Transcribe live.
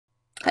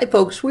Hi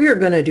folks, we are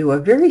going to do a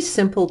very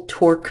simple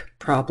torque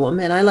problem,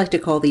 and I like to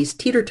call these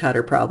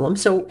teeter-totter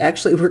problems. So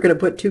actually we're going to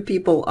put two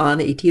people on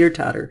a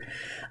teeter-totter.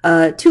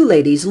 Two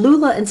ladies,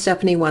 Lula and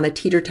Stephanie, want to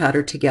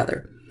teeter-totter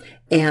together.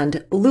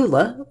 And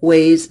Lula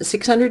weighs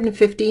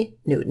 650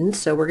 newtons,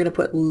 so we're going to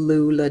put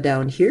Lula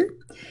down here.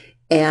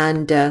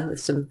 And with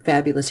some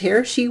fabulous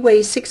hair, she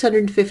weighs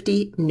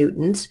 650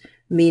 newtons,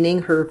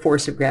 meaning her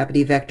force of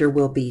gravity vector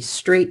will be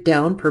straight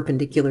down,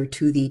 perpendicular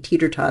to the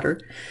teeter-totter.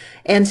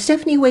 And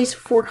Stephanie weighs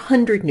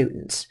 400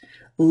 newtons.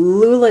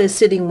 Lula is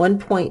sitting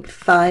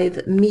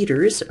 1.5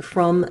 meters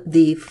from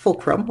the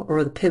fulcrum,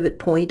 or the pivot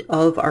point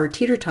of our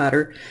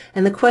teeter-totter,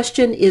 and the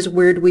question is,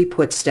 where do we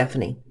put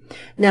Stephanie?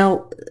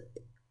 Now,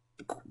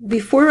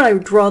 before I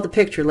draw the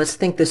picture, let's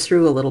think this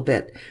through a little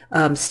bit.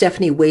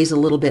 Stephanie weighs a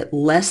little bit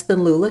less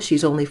than Lula.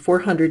 She's only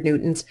 400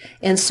 newtons.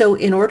 And so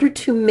in order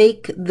to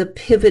make the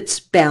pivots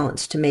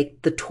balance, to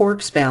make the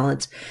torques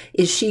balance,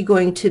 is she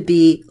going to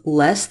be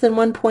less than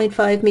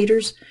 1.5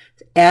 meters,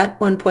 at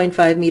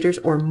 1.5 meters,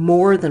 or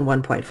more than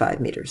 1.5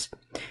 meters?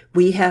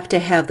 We have to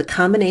have the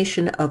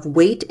combination of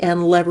weight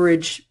and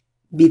leverage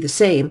be the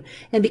same.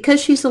 And because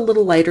she's a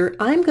little lighter,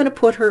 I'm going to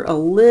put her a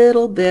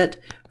little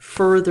bit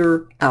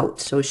further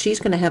out. So she's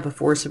going to have a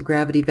force of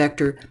gravity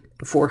vector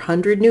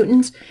 400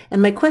 newtons.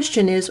 And my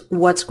question is,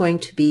 what's going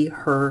to be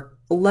her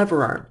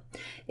lever arm?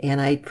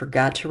 And I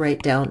forgot to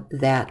write down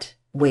that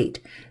weight.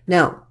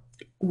 Now,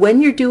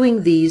 when you're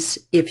doing these,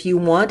 if you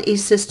want a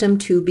system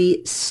to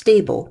be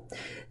stable,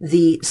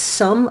 the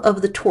sum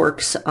of the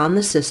torques on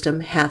the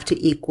system have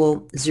to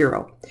equal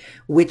 0,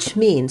 which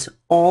means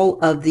all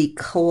of the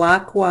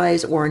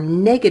clockwise or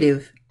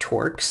negative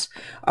torques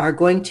are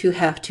going to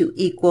have to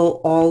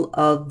equal all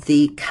of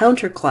the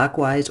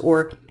counterclockwise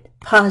or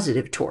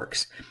positive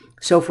torques.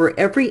 So for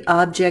every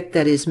object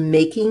that is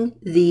making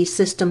the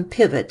system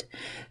pivot,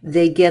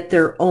 they get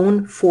their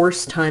own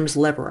force times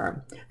lever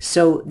arm.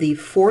 So the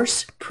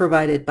force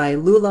provided by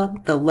Lula,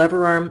 the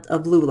lever arm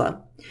of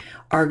Lula,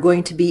 are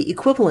going to be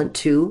equivalent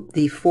to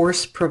the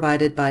force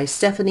provided by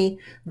Stephanie,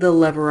 the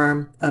lever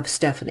arm of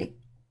Stephanie.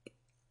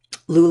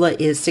 Lula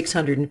is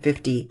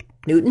 650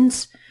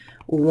 newtons.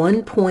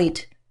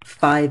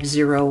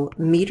 1.50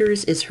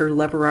 meters is her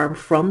lever arm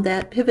from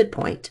that pivot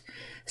point.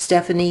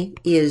 Stephanie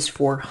is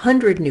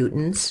 400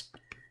 newtons.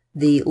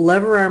 The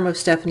lever arm of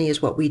Stephanie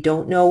is what we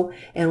don't know,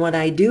 and when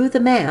I do the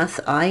math,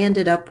 I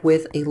ended up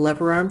with a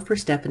lever arm for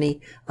Stephanie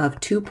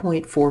of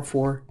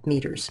 2.44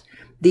 meters.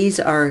 These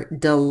are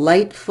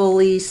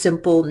delightfully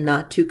simple,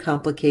 not too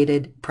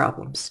complicated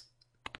problems.